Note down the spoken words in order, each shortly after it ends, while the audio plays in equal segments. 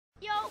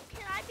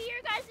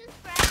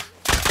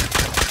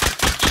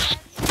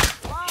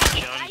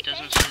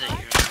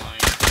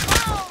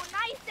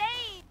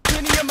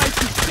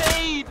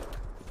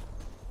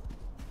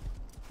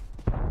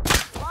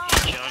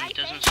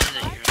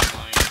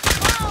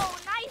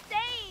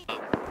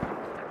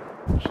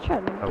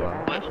trying to Hello.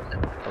 get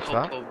What's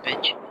that?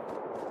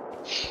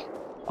 Bitch.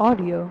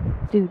 audio.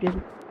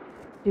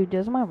 Dude,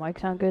 does my mic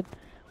sound good?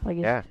 Like,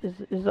 Yeah.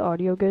 Is the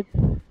audio good?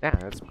 Yeah,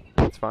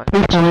 it's fine.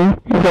 Is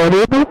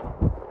audio good?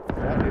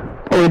 Yeah, dude.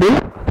 Audio?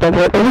 Does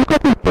it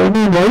got the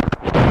baby mic?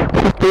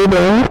 Stay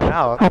there.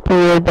 Now, After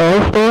your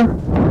dollar store?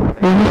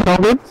 Does it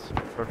sound good? it's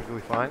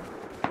perfectly fine.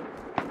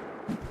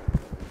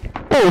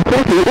 Oh,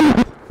 thank you.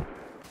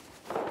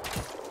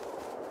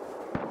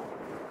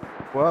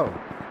 Whoa.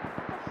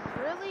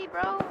 Really,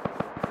 bro?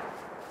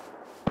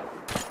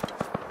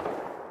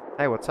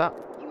 Hey, what's up?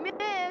 You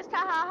missed!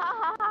 Ha ha ha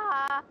ha ha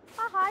ha!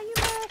 Ha ha! You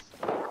missed!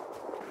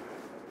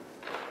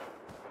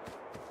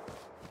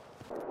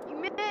 You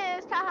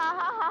missed! Ha ha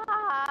ha ha ha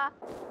ha!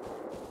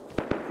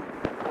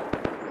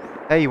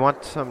 Hey, you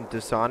want some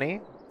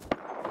Dasani?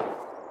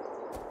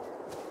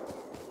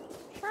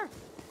 Sure.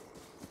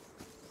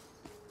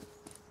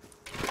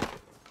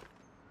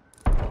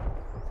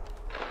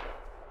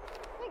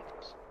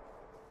 Thanks.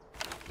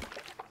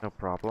 No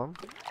problem.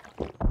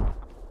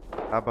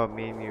 How about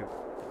me and you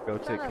go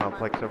to No, that's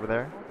complex fine. over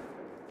there?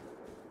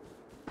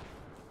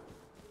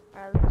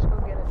 Alright, let's go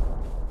get it.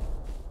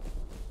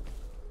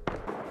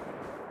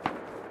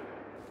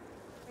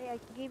 Hey, I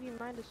gave you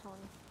mine to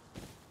Sony.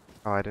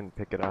 Oh, I didn't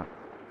pick it up.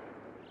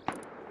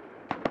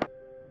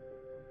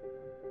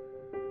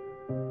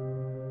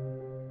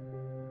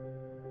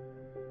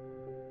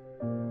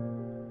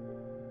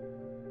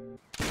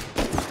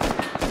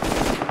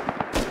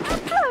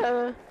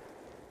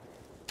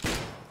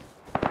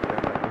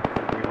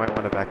 You might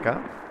want to back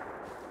up.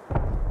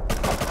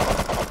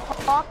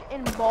 Cock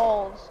and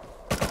balls.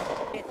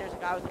 Hey, there's a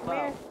guy with a Come bow.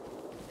 here.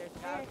 There's a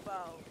guy with a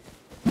bow.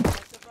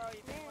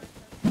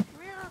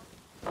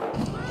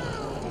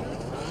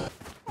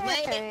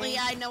 Lately,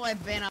 I know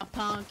I've been a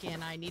punk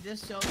and I need to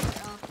show up.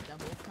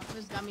 Double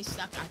compass got me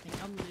stuck. I think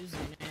I'm losing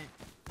it.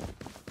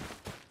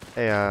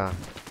 Hey,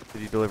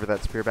 did you deliver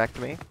that spear back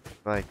to me?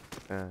 Like,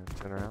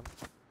 turn around.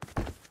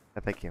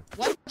 Thank you.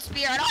 What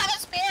spear? I don't have a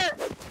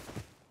spear!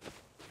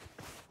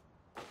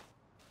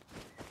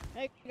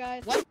 Hey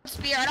guys. What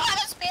spear? I don't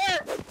have a spear!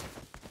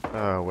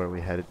 Where are we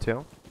headed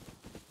to?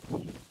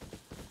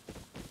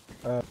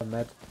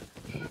 Med.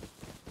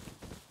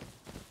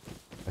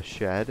 A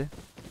shed?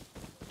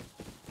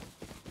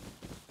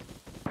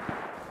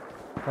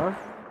 Huh?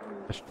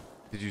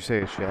 Did you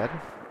say a shed?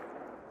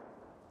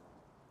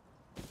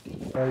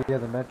 Oh yeah,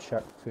 the med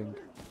shack thing.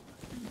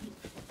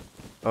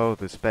 Oh,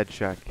 the sped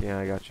shack. Yeah,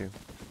 I got you.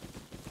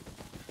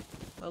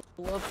 I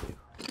love you.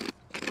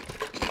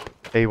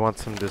 Hey, you want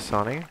some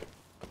Dasani?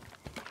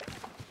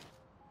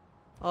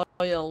 Oh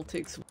yeah, I'll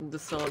take some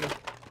Dasani.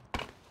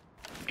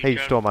 Hey, you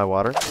stole my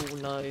water. Oh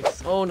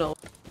nice. Oh no.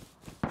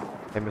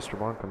 Hey, Mr.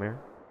 Wong, come here.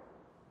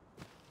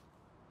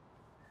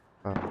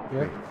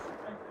 Yeah.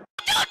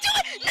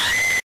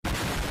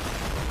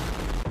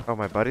 Oh,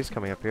 my buddy's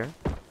coming up here.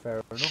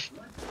 Fair enough.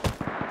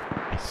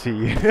 I see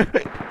you.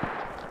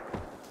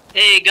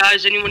 Hey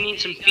guys, anyone need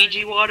some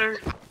Fiji water?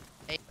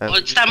 Oh,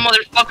 it's that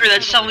motherfucker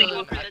that's selling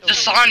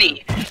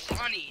Dasani.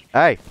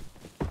 Hey.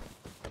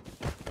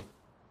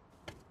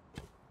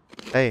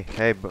 Hey,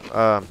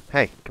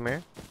 come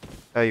here.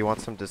 Oh, you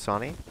want some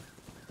Dasani?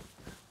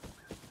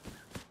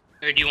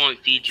 Or do you want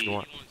Fiji? You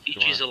want-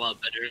 Fiji's a lot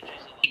better.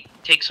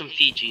 Take some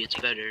Fiji, it's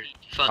better.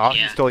 Fuck Oh,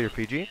 yeah. he stole your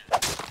Fiji?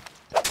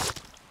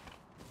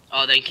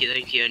 Oh, thank you, I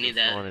need Stolen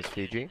that. his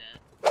Fiji?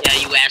 Yeah,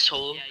 you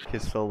asshole.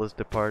 His soul is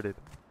departed.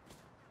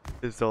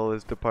 His soul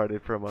is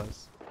departed from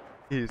us.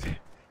 He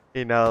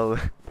now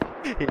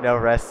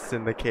rests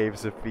in the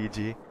caves of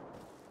Fiji.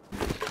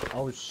 I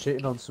was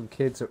shitting on some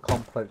kids at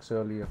Complex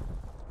earlier,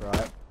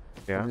 right?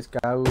 Yeah. And this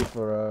guy with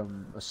a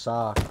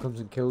SAR comes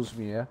and kills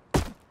me, yeah?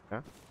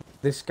 Yeah.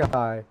 This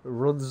guy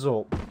runs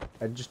up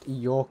and just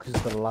Yorkers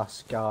the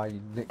last guy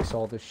and nicks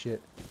all the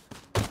shit.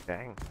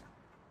 Dang.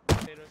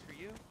 Potatoes for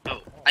you.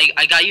 Oh,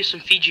 I got you some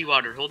Fiji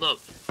water, hold up.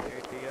 There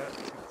you go.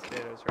 2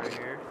 potatoes right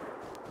here.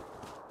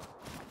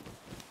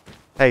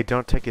 Hey,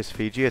 don't take his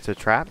Fiji, it's a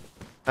trap.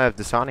 I have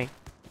Dasani.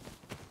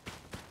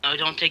 No,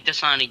 don't take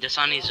Dasani.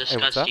 Dasani is Hey,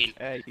 what's up? disgusting.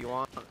 Hey, you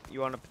want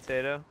a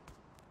potato?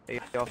 Hey,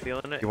 y'all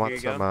feeling it? You want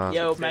Here some, go.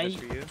 Yo, Potatoes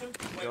mate. for you.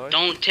 Enjoy.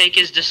 Don't take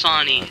his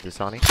Dasani.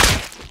 Dasani?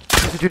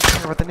 There's a dude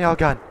here with a nail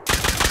gun.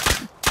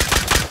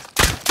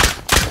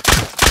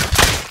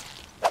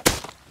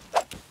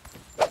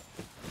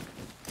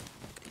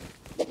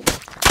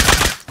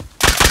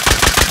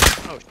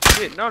 Oh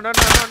shit! No!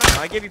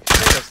 I gave you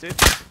potatoes, dude.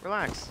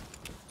 Relax.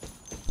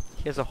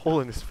 He has a hole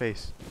in his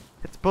face.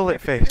 It's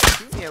bullet face.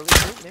 Shoot me at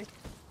least, shoot me.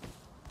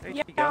 There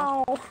you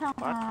go. Are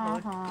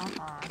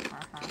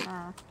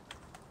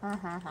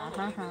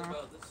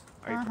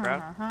you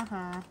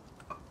proud?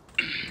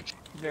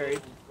 Very.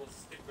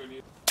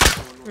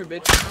 Here,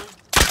 bitch.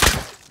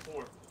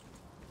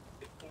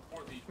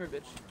 Here,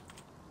 bitch.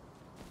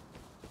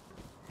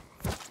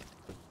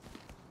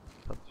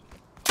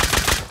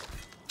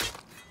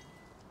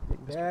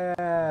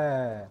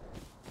 Yeah.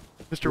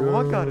 Mr.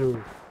 Wong got him.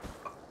 Yo.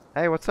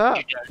 Hey, what's up?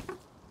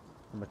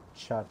 I'm a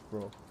Chad,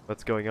 bro.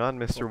 What's going on,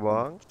 Mr. Fucking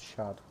Wong?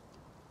 Chad.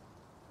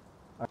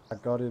 I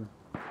got him.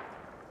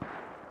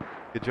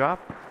 Good job.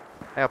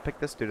 Hey, I'll pick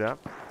this dude up.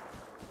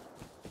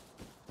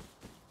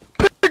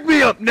 Pick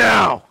me up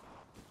now!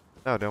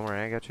 No, don't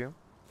worry, I got you.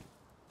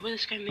 What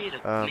this guy made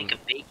a make a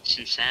base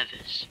and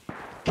service.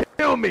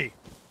 Kill me!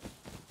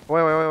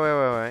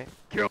 Wait.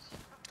 Kill.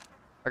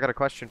 I got a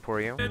question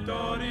for you. Head.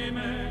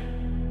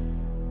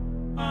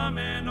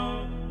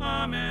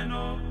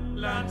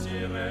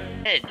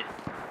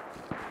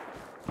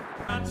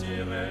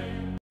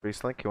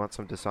 Reeslink, you want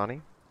some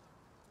Dasani?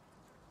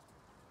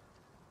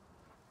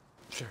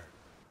 Sure.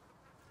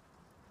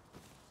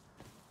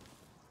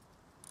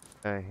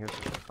 Okay, here's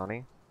some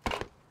Dasani.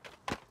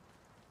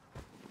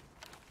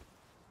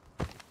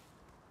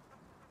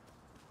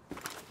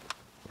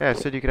 Yeah, I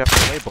said you could have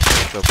the label.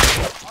 So,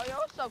 Oh, yo,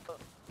 what's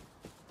up?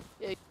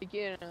 Yeah, you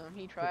get him.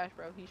 He trash,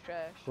 bro. He's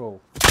trash. Bro,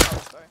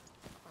 Oh, sorry.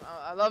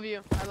 I love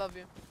you. I love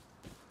you.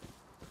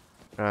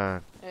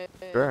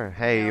 sure.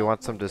 Hey, no, you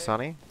want some okay.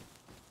 Dasani?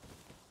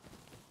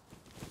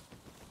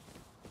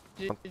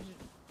 J- Want- j-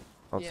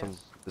 Want some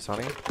Yes.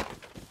 Dasani?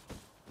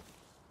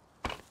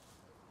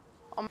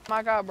 Oh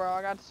my god, bro.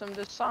 I got some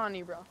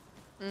Dasani, bro.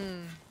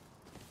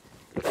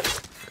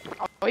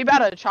 Oh, he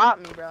about to chop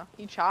me, bro.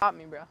 He chopped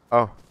me, bro.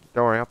 Oh,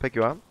 don't worry, I'll pick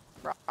you up.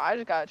 Bro, I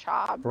just got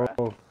chopped, bro.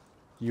 bro,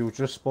 you were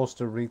just supposed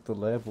to read the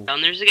label.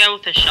 Down there's a guy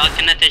with a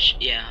shotgun at the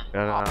yeah. No,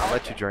 I'll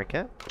let okay. you drink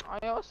it. Oh,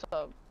 yo, what's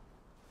up?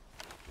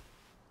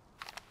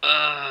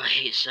 I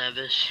hate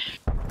service.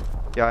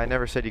 Yeah, I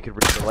never said you could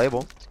read the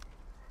label.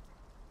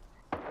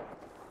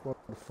 What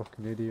a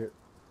fucking idiot.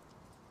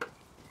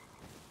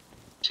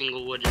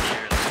 Single wooden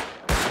arrow.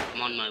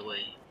 I'm on my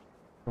way.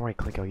 Don't worry,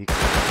 Clicko, you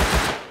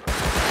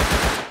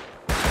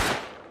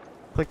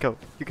Clicko,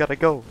 you gotta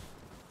go.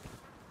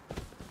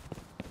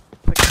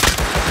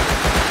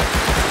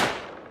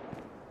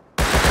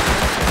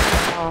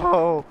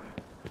 Oh!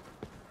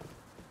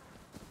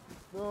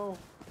 No.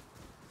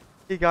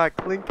 He got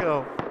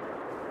Clinko.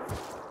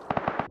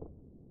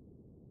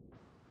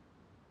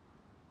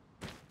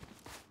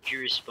 Did you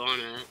respawn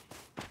at?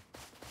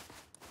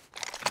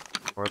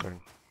 Northern.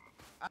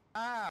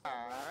 Uh-oh.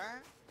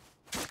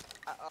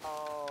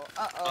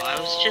 Oh, I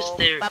was just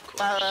there, of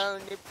course.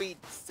 Pepperoni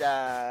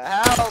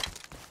pizza. Help!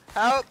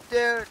 Help,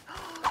 dude!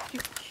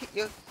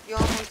 You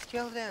almost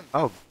killed him.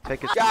 Oh,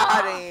 take it.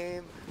 Got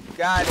him!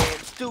 Got him!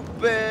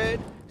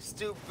 Stupid!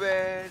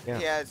 Stupid! Yeah,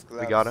 He has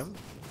gloves. We got him.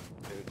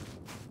 Dude.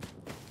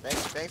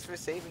 Thanks for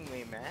saving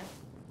me,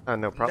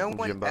 man. No problem, no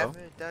one Jimbo. ever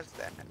does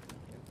that.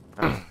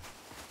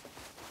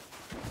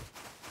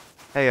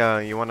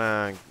 Hey, you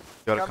wanna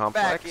go to Come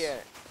Complex? back here.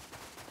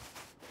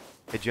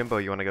 Hey, Jimbo,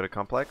 you wanna go to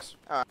Complex?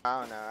 Oh, I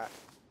don't know.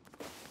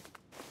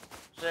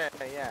 Sure,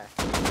 yeah.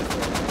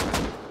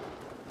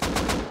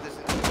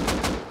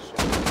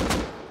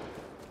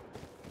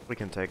 We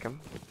can take him.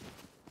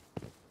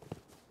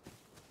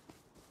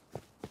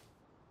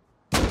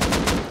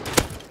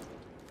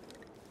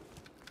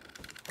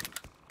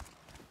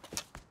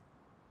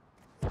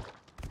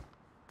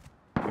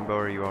 Jimbo,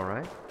 are you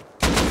alright?